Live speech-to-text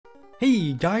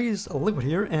Hey guys, Liquid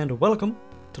here, and welcome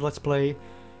to Let's Play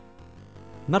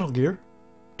Metal Gear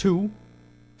 2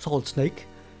 Solid Snake.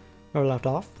 Where we left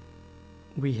off,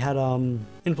 we had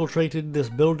infiltrated this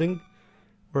building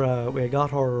where we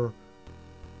got our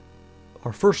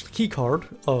first key card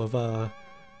of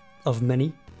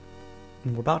many,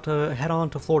 and we're about to head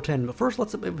on to floor 10. But first,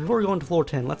 before we go into floor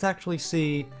 10, let's actually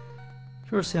see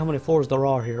how many floors there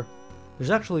are here.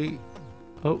 There's actually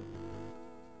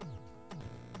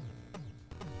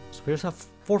we just have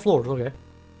 4 floors, okay.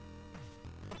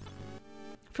 I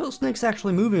feel Snake's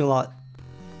actually moving a lot.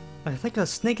 I think a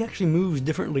snake actually moves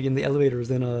differently in the elevators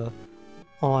than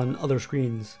on other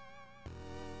screens.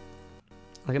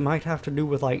 Like, it might have to do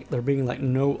with, like, there being, like,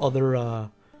 no other,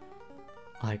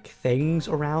 like, things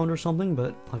around or something,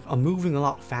 but, like, I'm moving a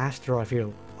lot faster, I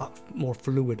feel. A lot more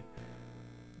fluid.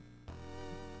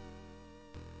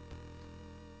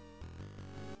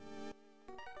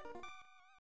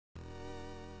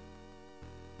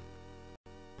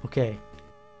 Okay.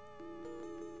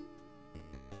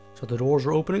 So the doors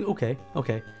are opening? Okay.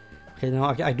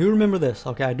 Now I do remember this.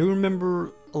 Okay, I do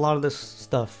remember a lot of this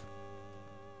stuff.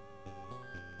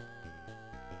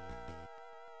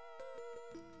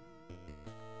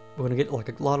 We're gonna get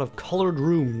like a lot of colored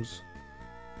rooms.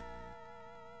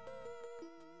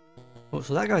 Oh,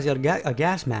 so that guy's got a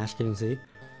gas mask, you can see.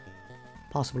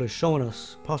 Possibly showing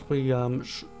us,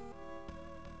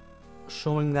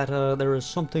 showing that there is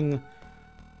something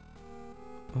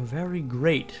very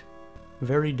great,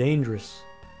 very dangerous,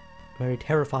 very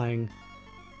terrifying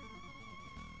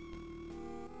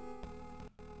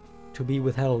to be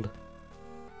withheld.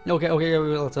 Okay,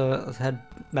 let's head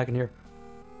back in here.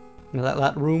 You know,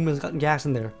 that room has got gas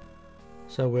in there,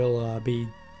 so we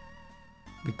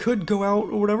could go out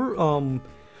or whatever.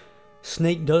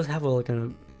 Snake does have like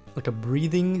a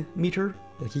breathing meter,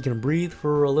 like he can breathe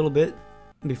for a little bit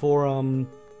before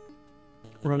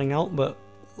running out, but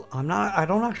I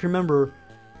don't actually remember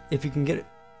if you get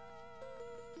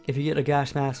a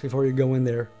gas mask before you go in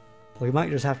there. Well, you might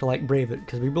just have to like brave it,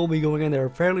 because we will be going in there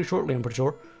fairly shortly, I'm pretty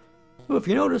sure. Oh, if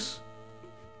you notice,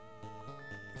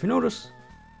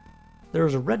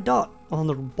 there's a red dot on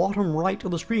the bottom right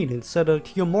of the screen. It said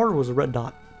Kiyomarv was a red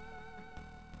dot.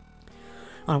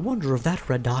 I wonder if that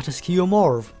red dot is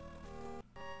Kiyomarv.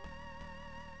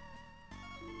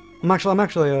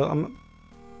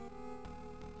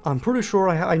 I'm pretty sure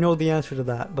I know the answer to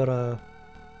that, but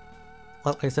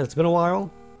like I said, it's been a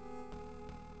while,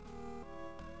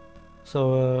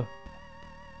 so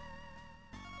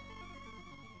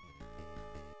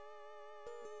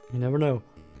you never know.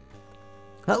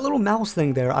 That little mouse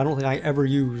thing there, I don't think I ever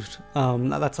used.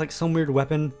 That's like some weird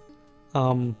weapon.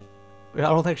 I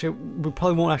don't think we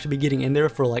probably won't actually be getting in there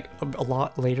for like a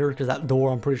lot later, because that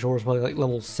door I'm pretty sure is probably like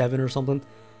level 7 or something.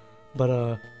 But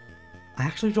I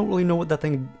actually don't really know what that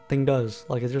thing does.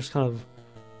 Like, it's just kind of,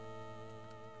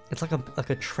 it's like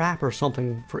a trap or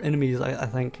something for enemies. I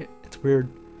think it's weird.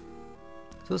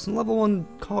 So it's level 1.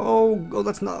 Oh,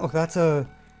 that's not. Okay, that's a.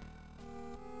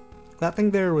 That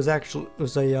thing there was a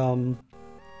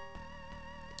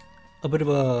bit of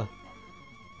a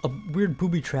weird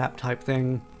booby trap type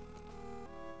thing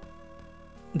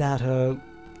that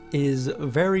is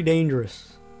very dangerous.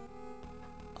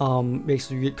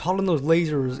 Basically you get caught in those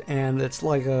lasers, and it's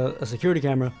like a security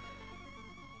camera.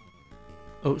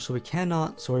 Oh, so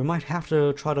we might have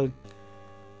to try to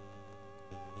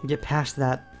get past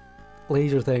that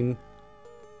laser thing.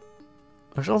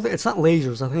 I don't think it's not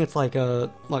lasers. I think it's like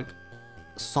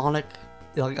sonic.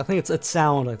 Like, I think it's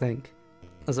sound. I think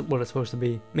is what it's supposed to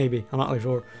be. Maybe, I'm not really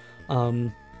sure.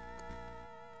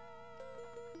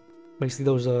 Basically,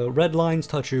 those red lines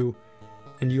touch you,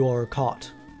 and you are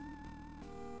caught.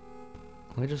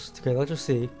 Let's just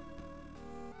see.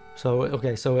 So,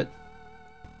 okay, so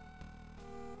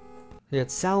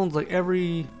it sounds like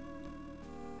like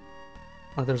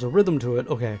there's a rhythm to it,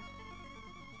 okay.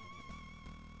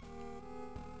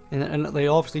 And they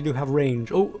obviously do have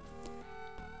range. Oh!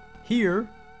 Here,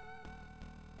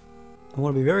 I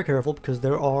want to be very careful, because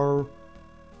there are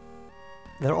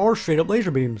straight up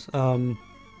laser beams.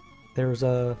 There's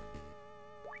a...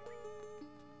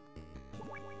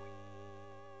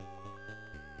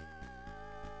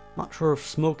 Not sure if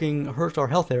smoking hurts our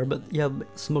health there, but yeah,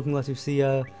 smoking lets you see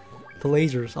the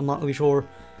lasers. I'm not really sure.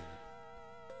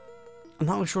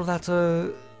 If that's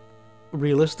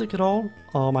realistic at all.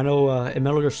 I know in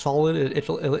Metal Gear Solid it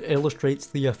illustrates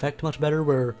the effect much better,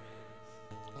 where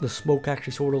the smoke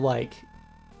actually sort of like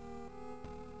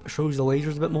shows the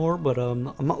lasers a bit more. But I'm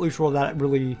not really sure that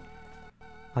really,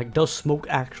 like, does smoke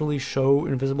actually show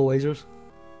invisible lasers?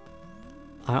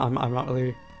 I'm not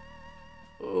really.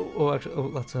 Actually,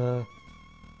 let's so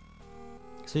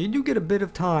you do get a bit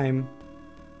of time.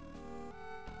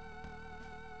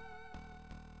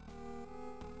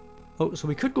 Oh, so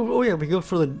we could go. Oh yeah, we go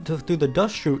for through the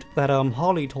dust chute that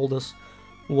Holly told us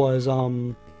was I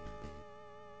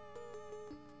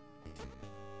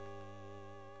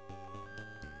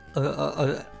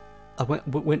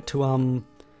went to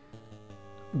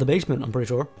the basement. I'm pretty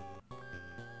sure.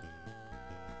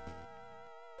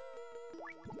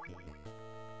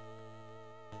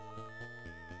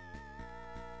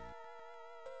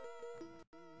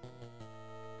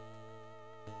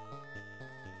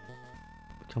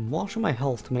 I'm watching my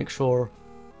health to make sure.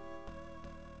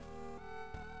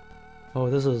 Oh,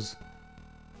 this is.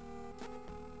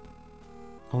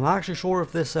 I'm not actually sure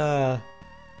if this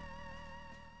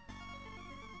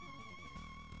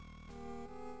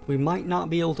we might not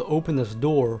be able to open this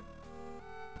door.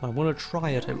 I want to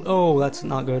try it. Oh, that's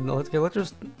not good. Let's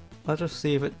just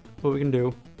see what we can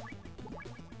do.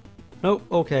 Nope.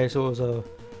 Okay, so it was a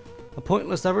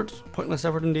pointless effort. Pointless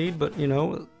effort indeed. But you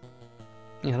know,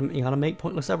 you gotta make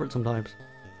pointless effort sometimes.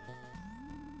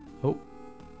 Oh.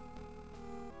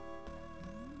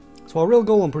 So our real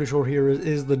goal, I'm pretty sure here,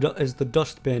 is the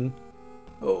dustbin.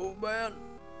 Oh man.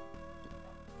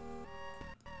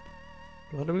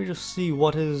 Let me just see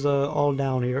what is all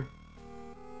down here.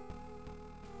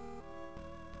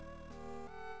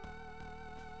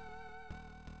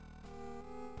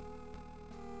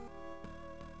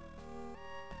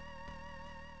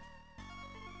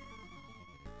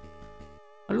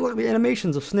 I do like the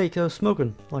animations of Snake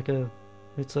smoking.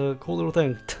 It's a cool little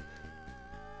thing.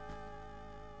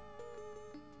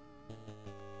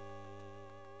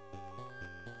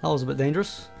 That was a bit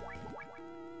dangerous.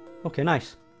 Okay,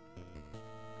 nice.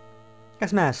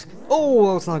 Gas mask.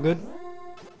 Oh, that's not good.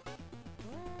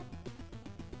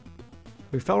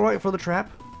 We fell right for the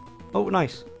trap. Oh,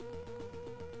 nice.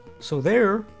 So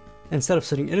there, instead of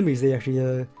sitting enemies, they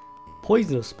actually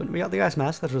poisoned us. But we got the gas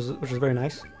mask, which was very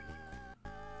nice.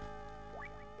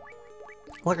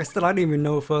 Like I said, I didn't even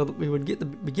know if we would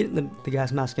be getting the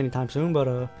gas mask anytime soon.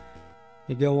 But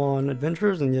you go on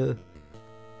adventures and you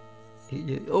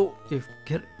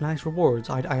get nice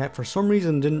rewards. I for some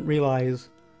reason didn't realize.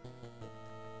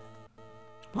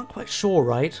 I'm not quite sure,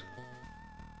 right?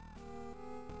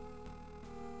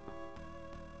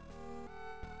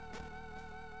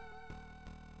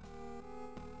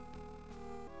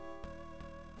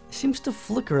 It seems to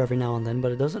flicker every now and then,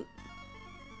 but it doesn't.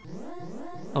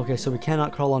 Okay, so we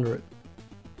cannot crawl under it.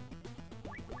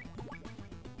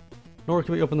 Nor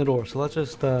can we open the door, so let's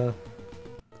just pretend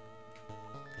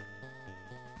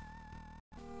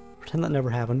that never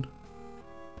happened.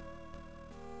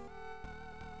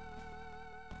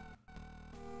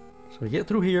 So we get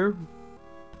through here,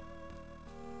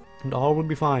 and all will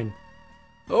be fine.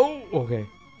 Oh, okay.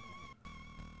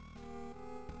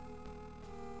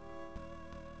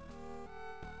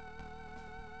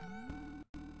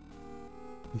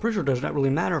 I'm pretty sure it does not really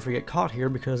matter if we get caught here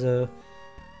because they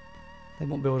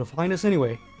won't be able to find us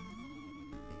anyway.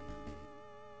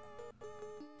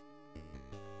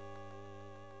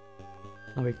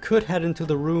 Now we could head into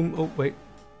the room. Oh wait.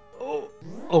 Oh,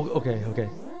 okay, okay.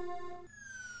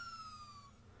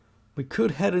 We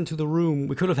could head into the room.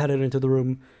 We could have headed into the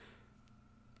room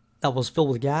that was filled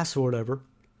with gas or whatever.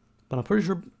 But I'm pretty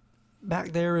sure back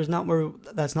there is not where.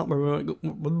 That's not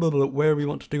where we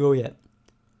want to go yet.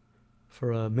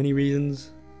 For many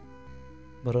reasons,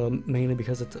 but mainly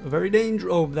because it's very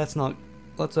dangerous. Oh, that's not.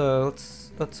 Let's.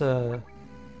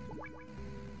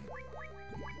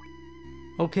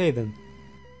 Okay then.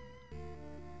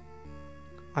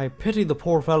 I pity the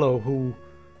poor fellow who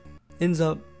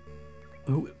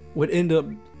would end up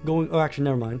going. Oh, actually,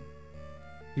 never mind.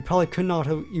 You probably couldn't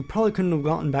have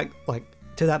gotten back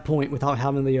to that point without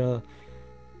having the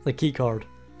key card.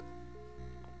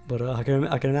 But I can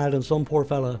imagine some poor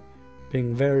fella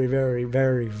being very, very,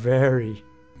 very, very,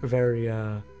 very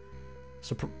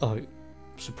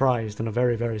surprised in a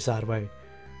very, very sad way.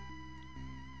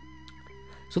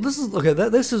 So this is okay.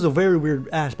 This is a very weird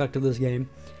aspect of this game.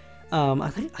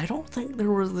 I don't think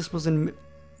this was in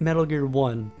Metal Gear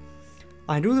 1.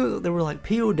 I knew that there were like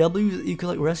POWs that you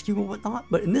could rescue and whatnot,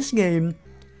 but in this game,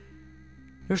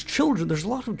 there's children. There's a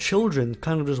lot of children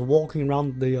kind of just walking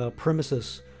around the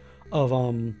premises of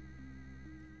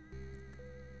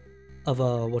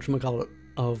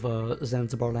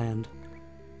Zanzibar Land,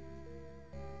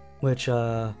 which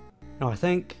I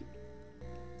think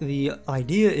the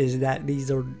idea is that these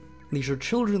are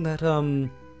children that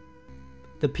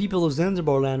the people of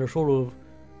Zanzibar Land are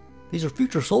these are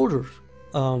future soldiers.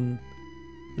 The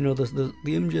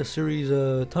MGS series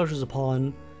touches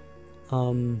upon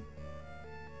you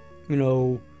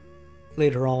know,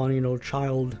 later on, you know,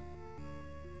 child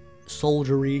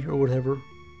soldiery or whatever.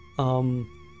 And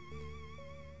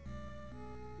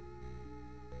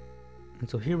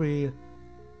so here we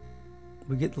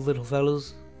get the little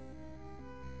fellas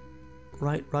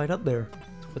right up there.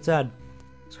 So what's that?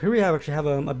 So here we actually have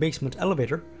a basement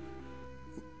elevator.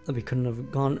 We couldn't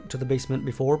have gone to the basement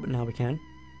before, but now we can.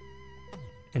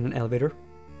 In an elevator.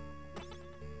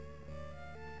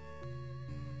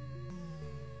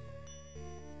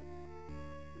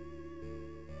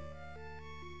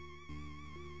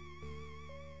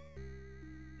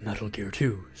 Metal Gear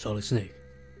 2, Solid Snake.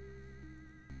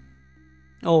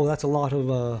 Oh, that's a lot of,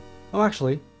 oh,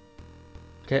 actually.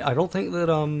 Okay, I don't think that,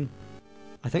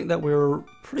 I think that we're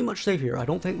pretty much safe here. I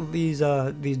don't think that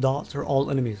these dots are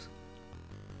all enemies.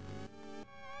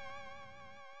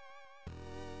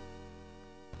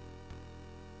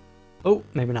 Oh,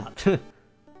 maybe not.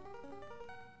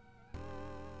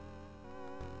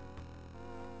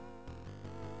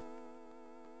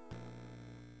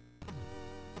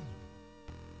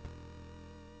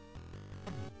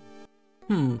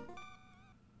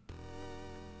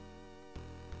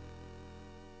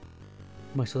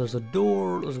 So there's a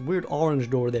door, there's a weird orange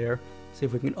door there. See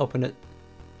if we can open it.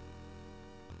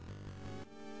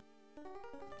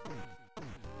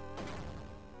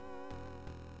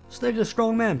 Snake's a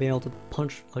strong man, being able to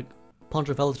punch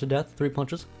a fella to death, 3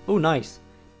 punches. Oh, nice.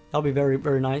 That'll be very,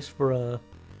 very nice for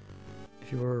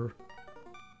if you were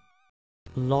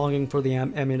longing for the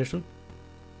ammunition.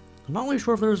 I'm not really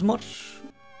sure if there's much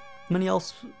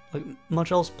else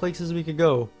places we could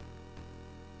go.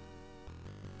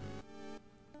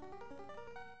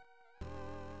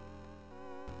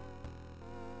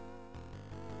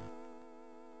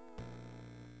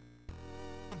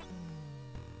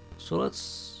 So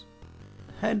let's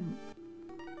head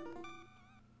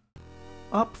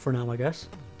up for now, I guess.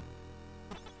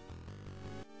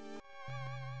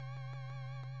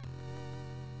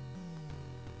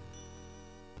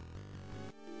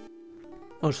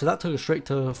 Oh, so that took us straight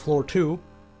to floor 2.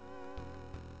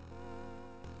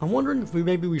 I'm wondering if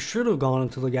maybe we should have gone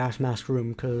into the gas mask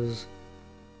room, because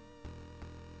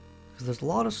there's a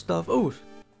lot of stuff. Oh,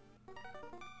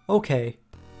 okay.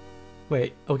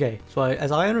 Wait, okay, so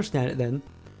as I understand it then,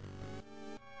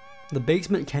 the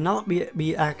basement cannot be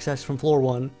accessed from floor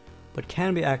 1, but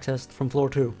can be accessed from floor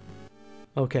 2.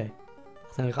 Okay,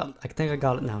 I think I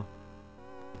got it now.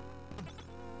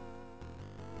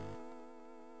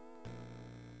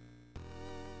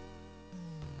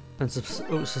 And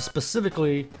so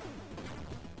specifically,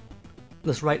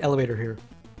 this right elevator here.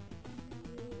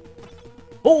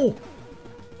 Oh!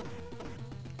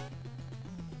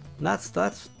 That's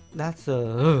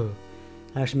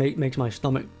actually makes my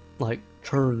stomach like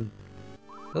churn.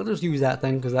 I'll just use that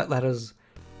thing because that is,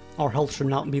 our health should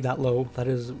not be that low. That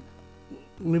is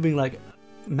living like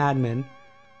madmen.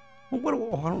 I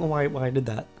don't know why I did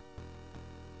that.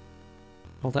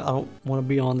 I don't want to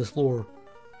be on this floor.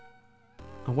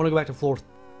 I want to go back to floor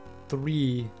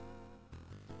 3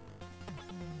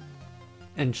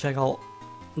 and check out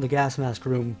the gas mask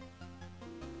room,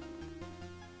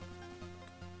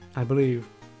 I believe.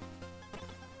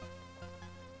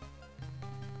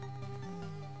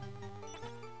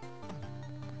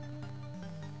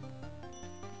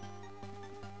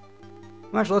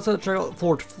 Actually, let's check out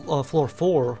floor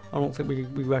 4. I don't think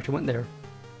we actually went there.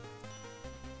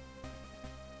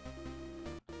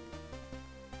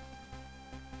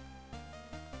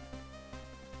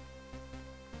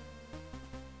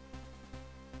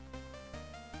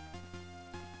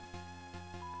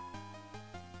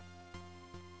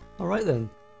 Alright then.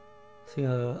 See,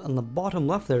 on the bottom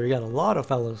left there, you got a lot of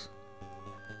fellas.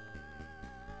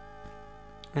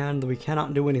 And we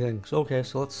cannot do anything. So, okay,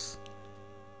 so let's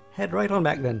head right on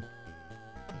back then.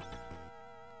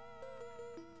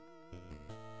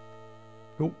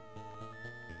 Nope.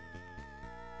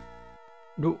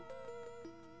 Nope.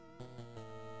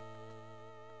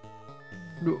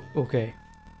 Nope. Okay.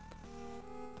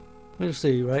 Let's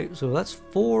see, right? So that's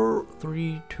 4,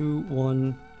 3, 2,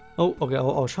 1. Oh, okay. I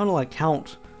was trying to like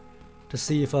count to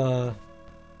see if like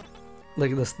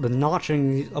the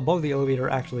notching above the elevator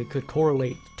actually could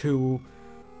correlate to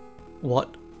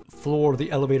what floor the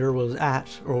elevator was at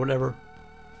or whatever.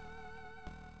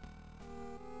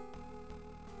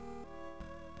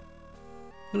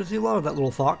 I'm gonna see a lot of that little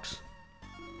fox.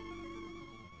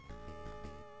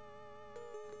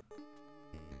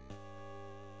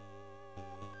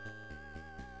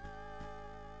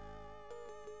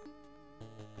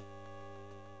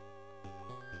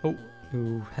 Oh,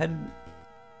 you head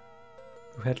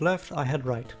left, I head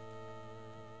right.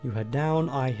 You head down,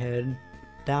 I head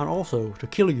down also to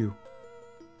kill you.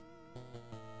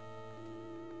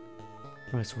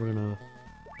 Alright, so we're gonna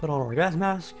put on our gas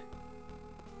mask.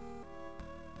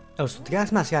 Oh, so the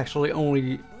gas mask actually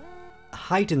only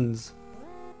heightens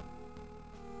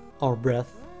our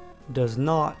breath, does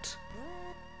not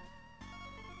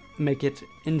make it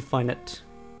infinite.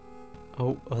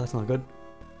 Oh, that's not good.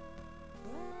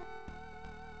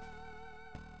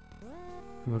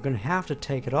 We're gonna have to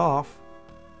take it off.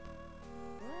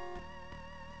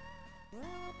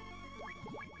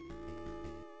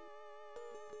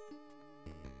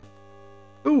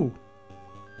 Ooh!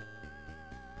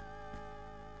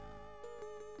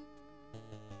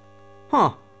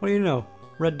 Huh, what do you know?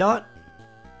 Red dot?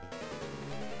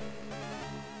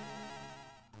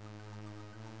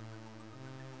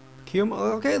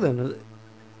 Okay then.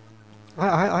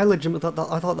 I legitimately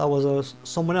thought that was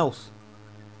someone else.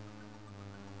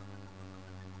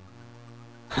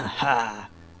 Haha,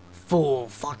 fool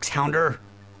foxhounder.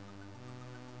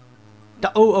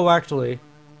 Oh, actually.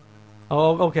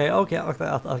 Oh, okay.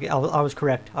 I was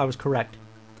correct.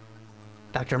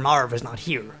 Dr. Marv is not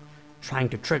here, trying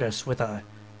to trick us with a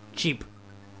cheap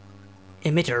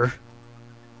emitter.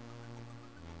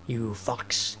 You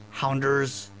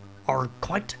foxhounders are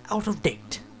quite out of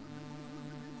date.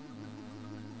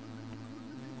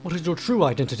 What is your true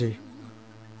identity?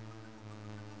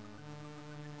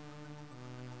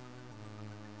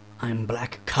 I'm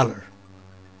Black Color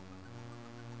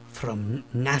from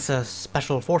NASA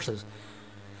Special Forces.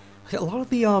 A lot of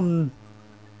the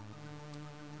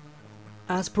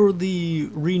as per the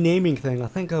renaming thing, I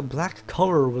think Black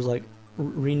Color was like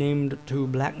renamed to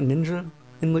Black Ninja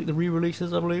in like the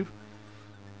re-releases, I believe.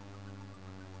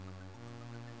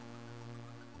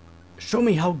 Show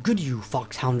me how good you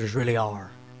foxhounders really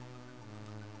are.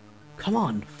 Come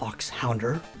on,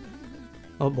 foxhounder.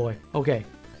 Oh boy, okay.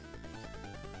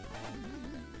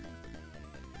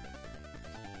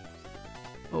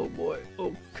 Oh boy,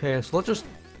 okay, so let's just...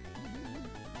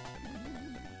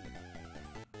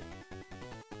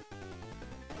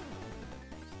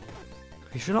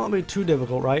 It should not be too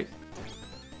difficult, right?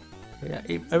 Yeah,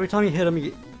 every time you hit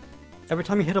him, every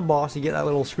time you hit a boss, you get that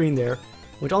little screen there,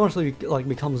 which honestly, like,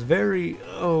 becomes very...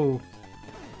 Oh...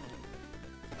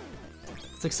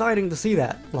 It's exciting to see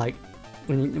that, like,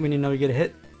 when you know you get a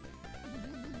hit.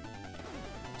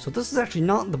 So this is actually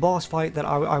not the boss fight that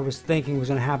I was thinking was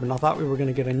going to happen. I thought we were going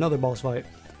to get another boss fight.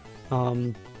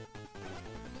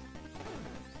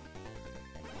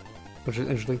 Which is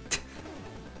interesting.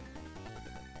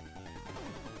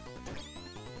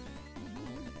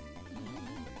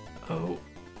 Oh.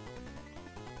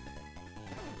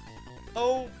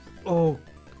 I'm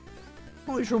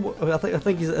not really sure what, I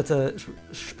think it's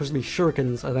supposed to be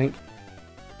shurikens, I think.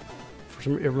 For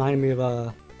some, it reminded me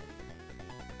of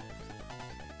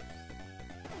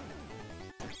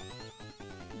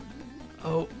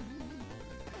Oh.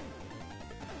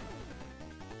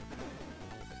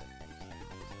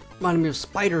 Reminded me of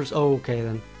spiders. Oh, okay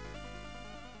then.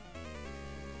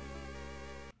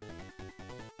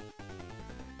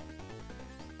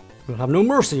 We'll have no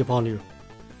mercy upon you.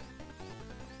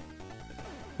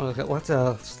 Okay, let's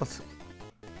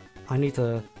I need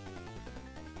to...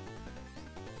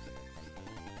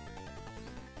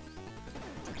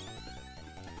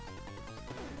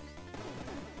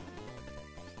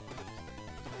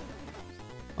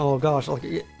 Oh gosh, like,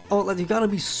 like you gotta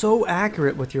be so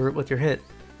accurate with your hit.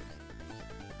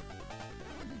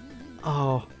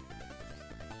 Oh.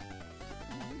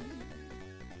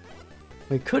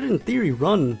 We could in theory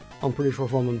run, I'm pretty sure,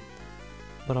 from him.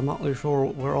 But I'm not really sure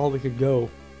where all we could go.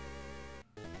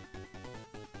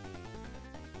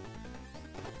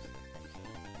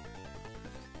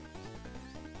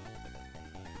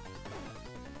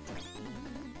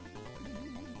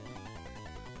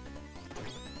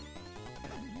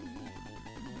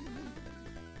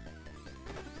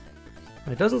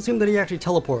 It doesn't seem that he actually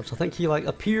teleports. I think he like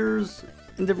appears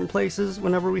in different places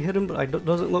whenever we hit him, but it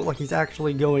doesn't look like he's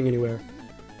actually going anywhere.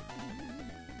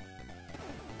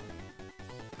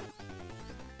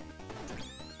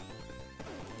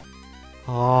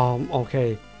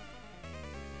 Okay.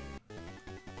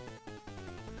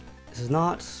 This is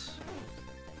not...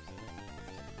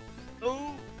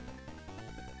 Oh!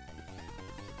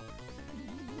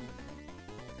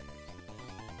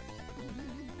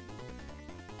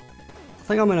 I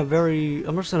think I'm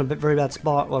just in a very bad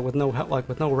spot, like with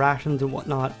no rations and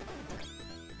whatnot.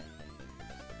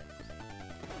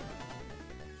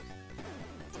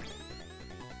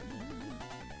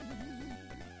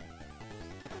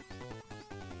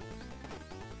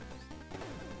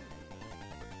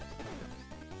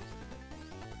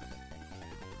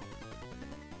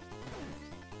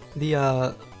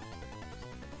 the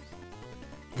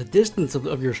distance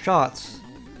of your shots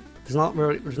does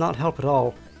not help at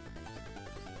all.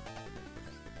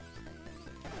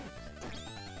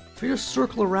 If we just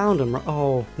circle around him,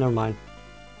 oh, never mind.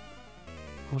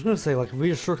 I was gonna say, like, if we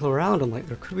just circle around him, like,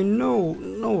 there could be no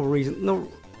reason,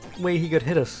 no way he could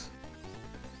hit us.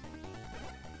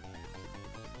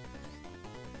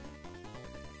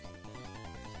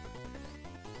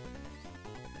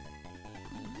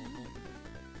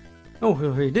 Oh,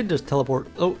 he did just teleport.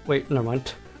 Oh, wait, never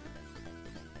mind.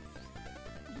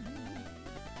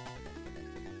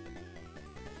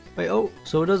 Wait, oh,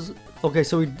 so it does. Okay,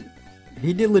 so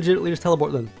he did legitimately just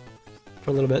teleport then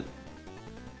for a little bit.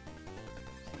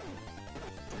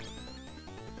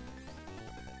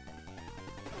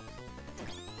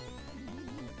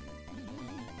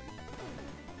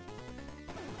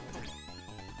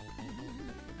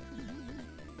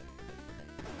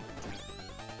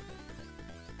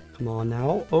 Come on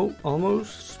now. Oh,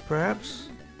 almost, perhaps.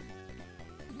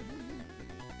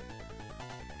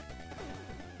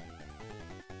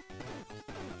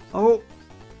 Oh!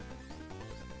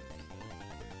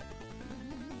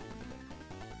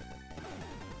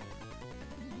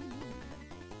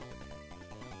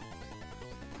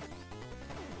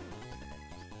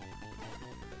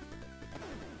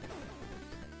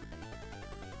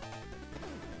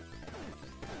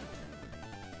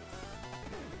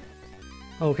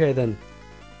 Okay then.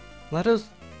 Let us...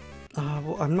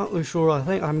 well, I'm not really sure. I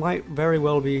think I might very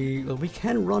well be... we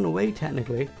can run away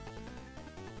technically.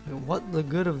 What the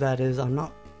good of that is, I'm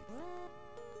not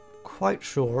quite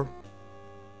sure.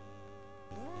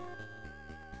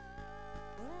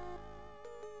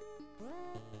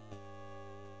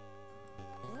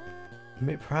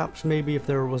 Perhaps maybe if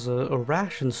there was a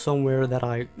ration somewhere that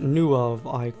I knew of,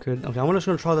 I could... Okay, I'm just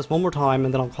going to try this one more time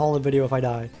and then I'll call the video if I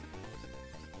die.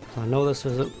 I know this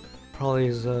is probably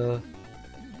is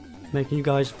making you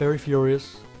guys very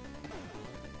furious.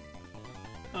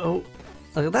 Oh,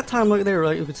 like at that time right there,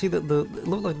 right, you could see that it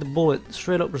looked like the bullet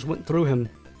straight up just went through him.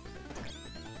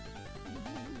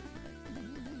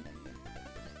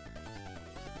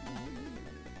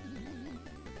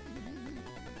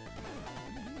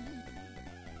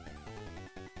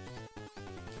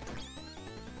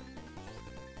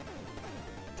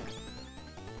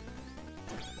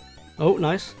 Oh,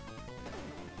 nice.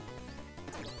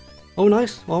 Oh,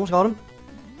 nice. Almost got him.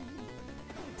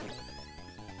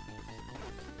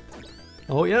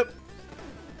 Oh, yep.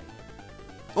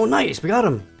 Oh, nice. We got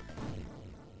him.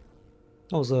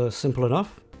 That was simple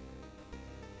enough.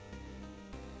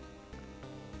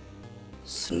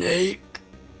 Snake.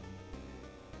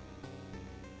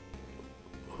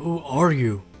 Who are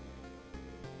you?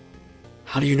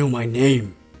 How do you know my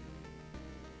name?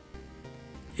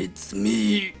 It's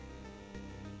me.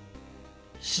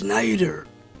 Schneider.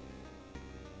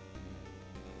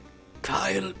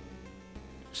 Kyle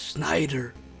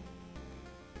Schneider.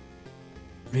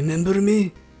 Remember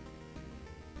me?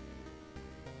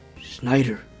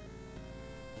 Schneider.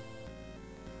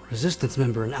 Resistance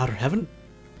member in Outer Heaven?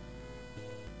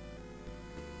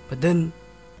 But then,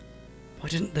 why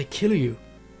didn't they kill you?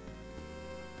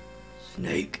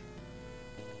 Snake,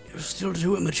 you're still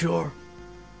too immature.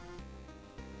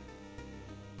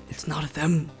 It's not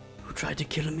them who tried to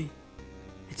kill me.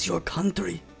 It's your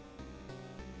country.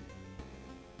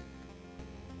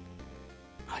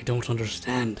 I don't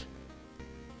understand.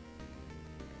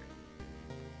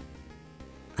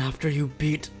 After you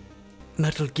beat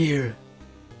Metal Gear,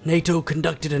 NATO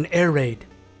conducted an air raid.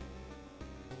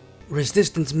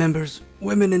 Resistance members,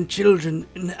 women and children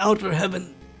in the Outer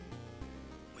Heaven.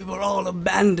 We were all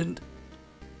abandoned.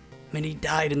 Many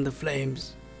died in the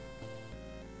flames.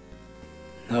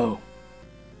 No.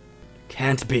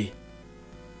 Can't be.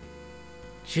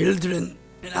 Children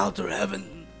in Outer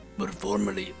Heaven were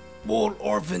formerly war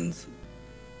orphans.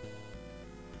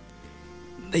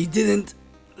 They didn't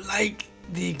like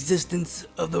the existence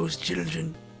of those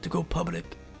children to go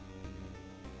public.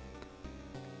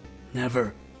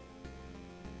 Never.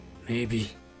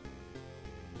 Maybe.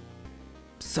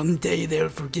 Someday they'll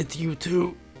forget you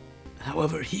too.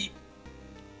 However, he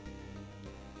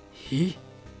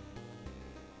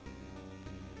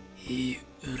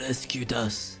rescued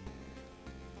us.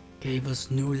 Gave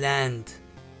us new land.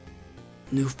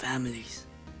 New families.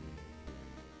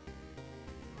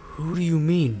 Who do you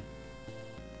mean?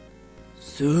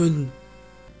 Soon,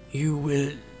 you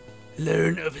will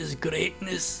learn of his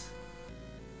greatness.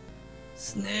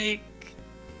 Snake,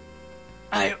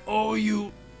 I owe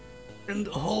you and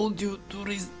hold you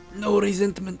to no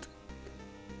resentment.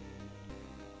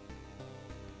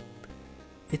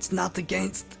 It's not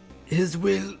against his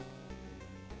will.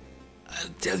 I'll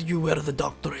tell you where the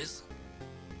doctor is.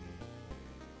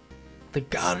 The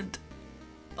guard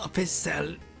of his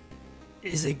cell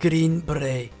is a green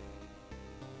beret.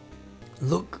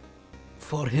 Look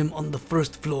for him on the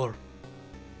first floor.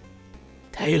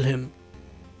 Tell him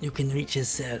you can reach his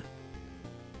cell.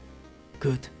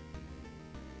 Good.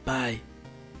 Bye,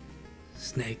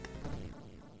 Snake.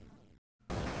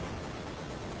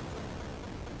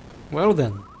 Well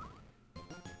then.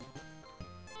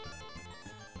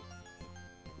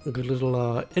 A good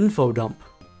little info dump.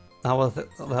 That was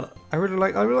that. I really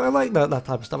like that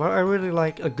type of stuff. I really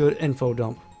like a good info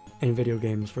dump in video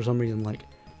games for some reason. Like,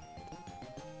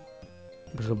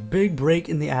 there's a big break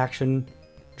in the action,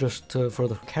 just for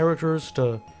the characters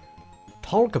to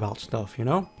talk about stuff, you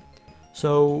know.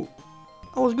 So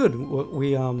that was good.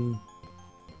 We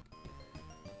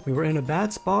were in a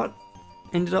bad spot,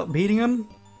 ended up beating him.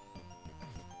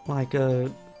 Like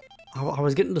I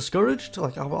was getting discouraged.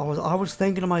 Like I was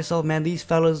thinking to myself, man, these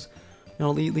fellas, you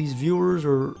know, these viewers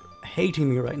are hating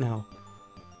me right now.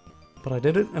 But I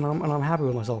did it, and I'm happy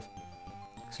with myself.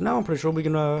 So now I'm pretty sure we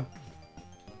can. So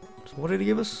what did he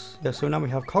give us? Yeah. So now we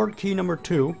have card key number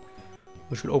 2,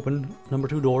 which would open number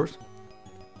 2 doors.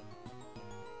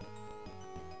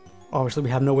 Obviously, we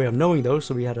have no way of knowing those,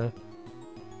 so we had to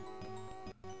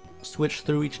switch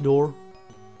through each door,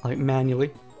 like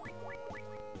manually.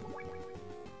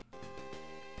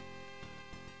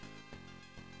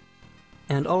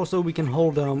 And also we can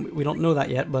hold, we don't know that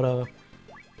yet, but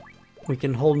we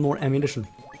can hold more ammunition.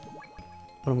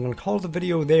 But I'm going to call the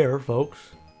video there, folks.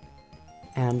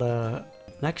 And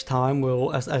next time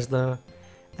we'll, as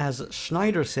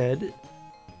Schneider said,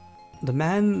 the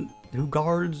man who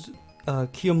guards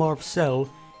Kiyomar's cell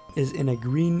is in a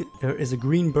green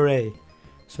beret.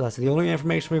 So that's the only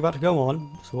information we're about to go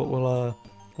on. So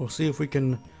we'll see if we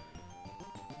can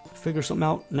figure something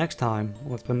out next time.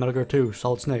 Well, it's been Metal Gear 2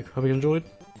 Solid Snake. Hope you enjoyed.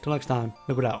 Till next time,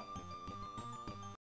 look it out.